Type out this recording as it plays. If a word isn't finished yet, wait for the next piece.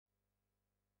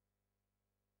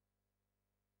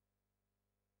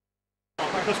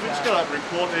Because we just got that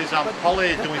report, there's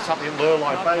Polly doing something in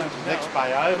Lurline Bay, which is the next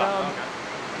bay over.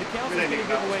 The council's going to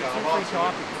give away 2 free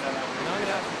copies, and I'm going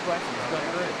to ask you questions. So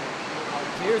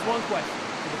here's one question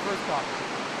for the first copy.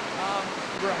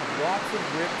 We're going to have lots of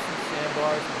rips and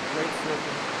sandbars and great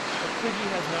surfing, but Coogee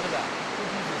has none of that.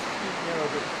 Coogee's a steep, narrow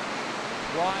rip.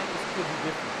 Why is Coogee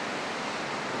different?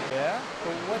 Yeah?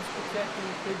 But what's protecting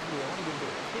Coogee? I want to give it to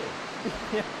a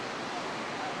kid.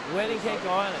 Wedding Cake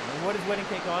Island. And what does Wedding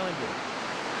Cake Island do?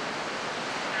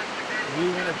 We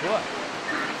win a book.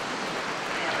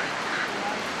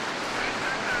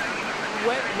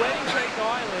 Wedding Cake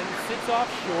Island sits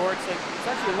offshore. It's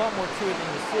actually a lot more to it than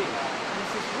you see. And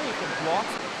it's this reef that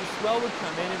blocks it. The swell would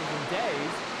come in, and within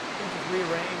days, things just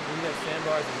rearrange, and you have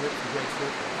sandbars and rips and great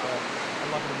surfing. So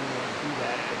I'm not going to really want to do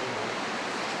that, but you know.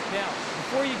 Now,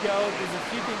 before you go, there's a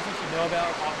few things you should know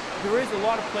about. There is a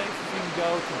lot of places you can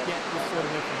go to get this sort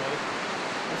of information.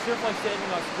 The Surf Life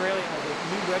Saving Australia has a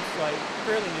new website,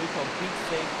 fairly new, called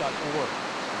beachsafe.org.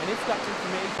 And it's got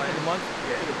information for the month.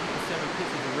 People send me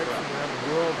pictures of rips from around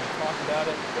the world and talk about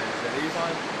it. And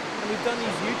we've done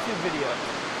these YouTube videos.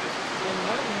 And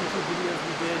one of the YouTube videos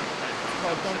we did is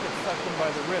called Don't Get Sucked In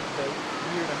By The Rip about a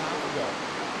year and a half ago.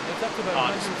 It's up to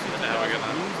about 150,000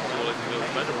 views. Fridge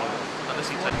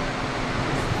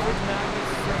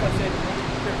magnets,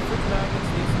 fridge magnets,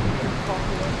 these are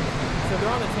popular. So they're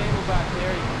on the table back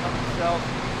there, you can help yourself.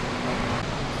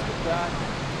 Skip that.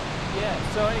 Yeah,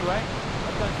 so anyway,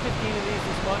 I've done 15 of these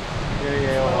this month. This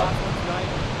is my last one tonight.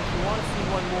 If you want to see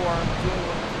one more, I'm doing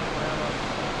one with Panorama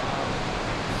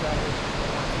Saturday.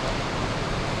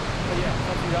 But yeah,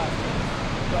 that's what you got.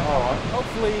 But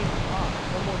hopefully,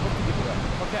 one more book to give away.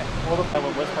 Okay.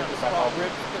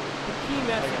 The key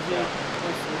message is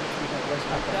that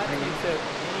takes out any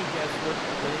guesswork,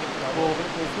 getting in trouble.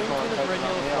 There's links to the red,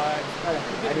 yellow flags.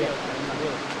 You're going to be okay.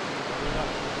 Really. You're not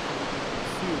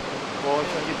sued.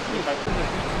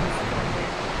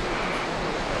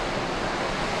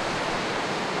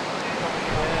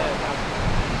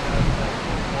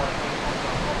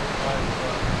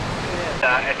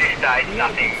 At this stage,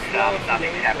 nothing's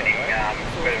happening,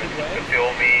 whether it's for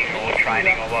filming or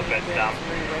training or what, but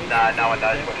no one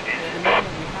knows what it is.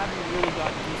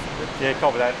 Yeah,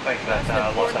 copy that. Thanks for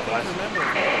that, Lost Advice.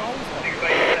 Thanks,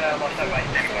 mate. Lost Advice,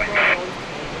 standby.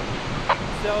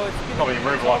 Probably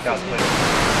move like us, please.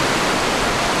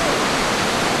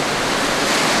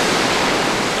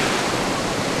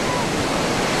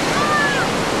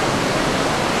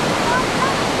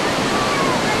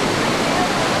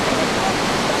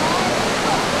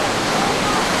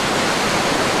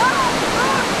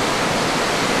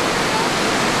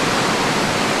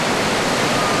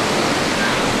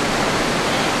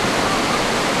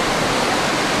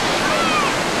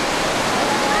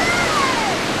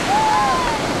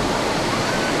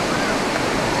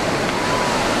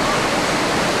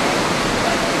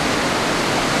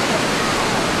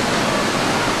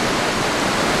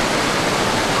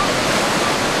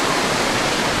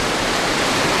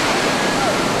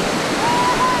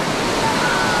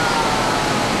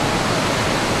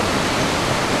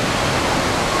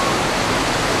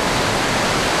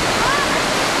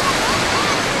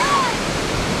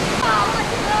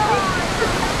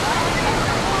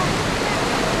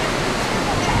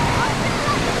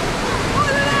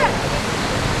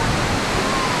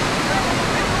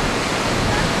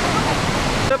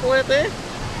 Purple out there?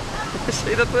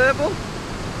 See the purple?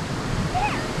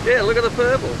 Yeah, look at the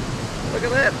purple. Look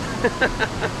at that.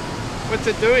 What's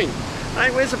it doing?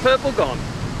 Hey, where's the purple gone?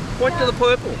 Point to the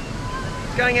purple.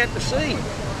 It's going out to sea.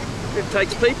 It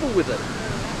takes people with it.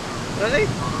 Hey? It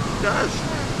does.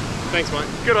 Thanks, mate.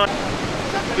 Good on.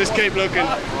 Just keep looking.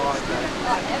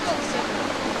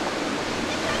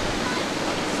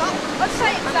 Let's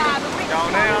say it's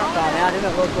Going out. Going out,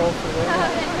 didn't it look all through there?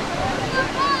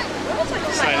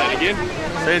 Say that again.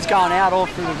 So it's going out all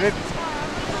through the rip.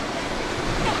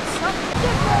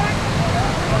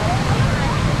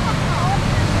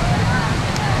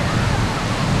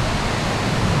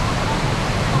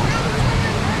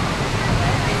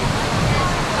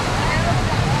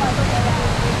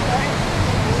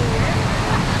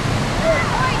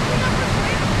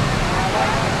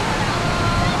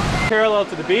 Parallel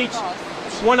to the beach.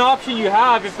 One option you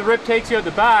have, if the rip takes you out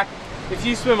the back, if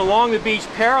you swim along the beach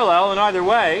parallel in either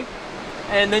way,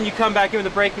 and then you come back in with the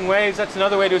breaking waves, that's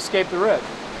another way to escape the rip.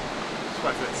 Just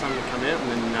wait for that sun to come out and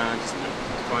then just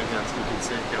find out so you can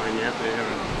see it going out there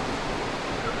and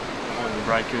behind the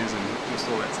breakers and just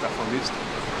all that stuff I missed.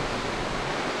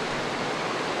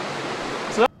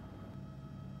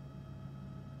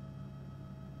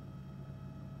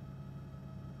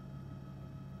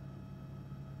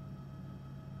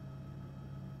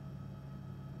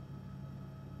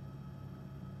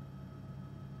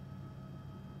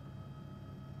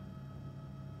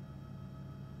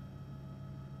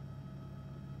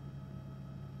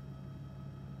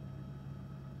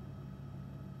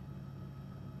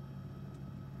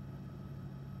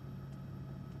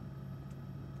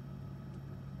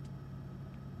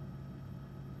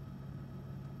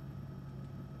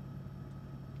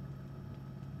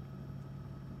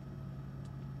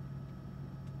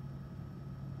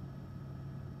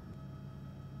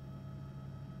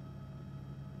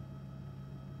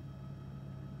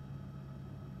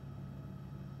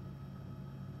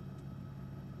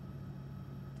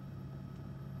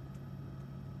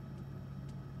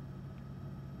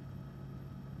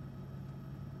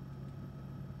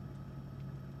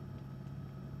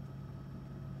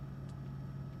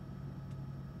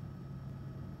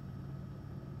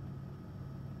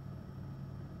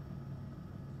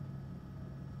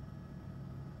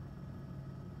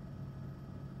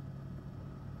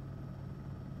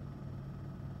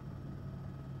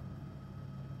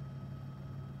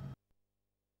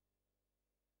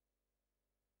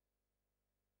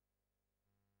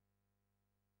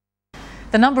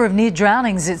 The number of near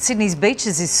drownings at Sydney's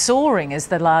beaches is soaring as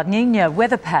the La Nina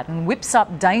weather pattern whips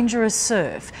up dangerous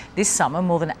surf. This summer,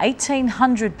 more than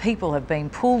 1,800 people have been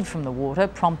pulled from the water,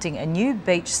 prompting a new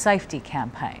beach safety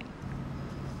campaign.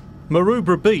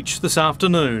 Maroubra Beach this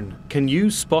afternoon. Can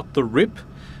you spot the rip?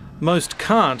 Most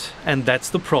can't, and that's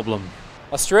the problem.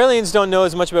 Australians don't know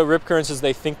as much about rip currents as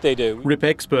they think they do. Rip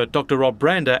expert Dr Rob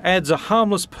Brander adds a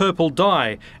harmless purple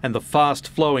dye and the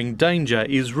fast-flowing danger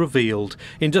is revealed.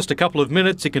 In just a couple of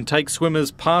minutes it can take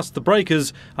swimmers past the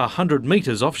breakers 100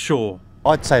 metres offshore.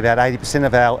 I'd say about 80%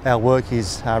 of our work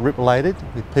is rip related,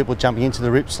 with people jumping into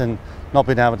the rips and not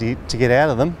being able to get out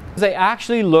of them. They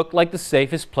actually look like the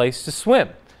safest place to swim.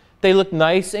 They look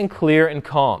nice and clear and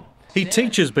calm. He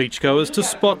teaches beachgoers to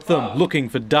spot them, looking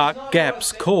for dark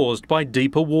gaps caused by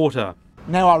deeper water.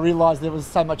 Now I realise there was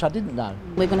so much I didn't know.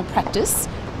 We're going to practice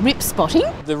rip spotting.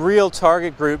 The real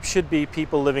target group should be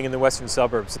people living in the western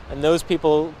suburbs. And those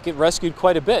people get rescued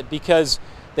quite a bit because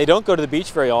they don't go to the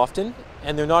beach very often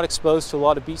and they're not exposed to a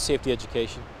lot of beach safety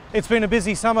education. It's been a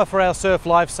busy summer for our surf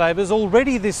lifesavers.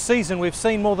 Already this season we've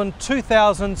seen more than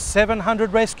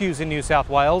 2,700 rescues in New South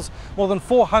Wales. More than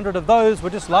 400 of those were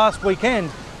just last weekend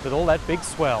with all that big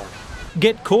swell.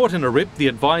 Get caught in a rip, the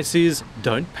advice is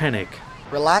don't panic.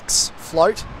 Relax,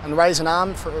 float and raise an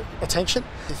arm for attention.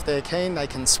 If they're keen, they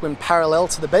can swim parallel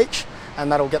to the beach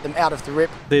and that'll get them out of the rip.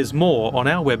 There's more on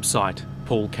our website.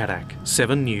 Paul Kadak,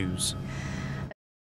 7 News.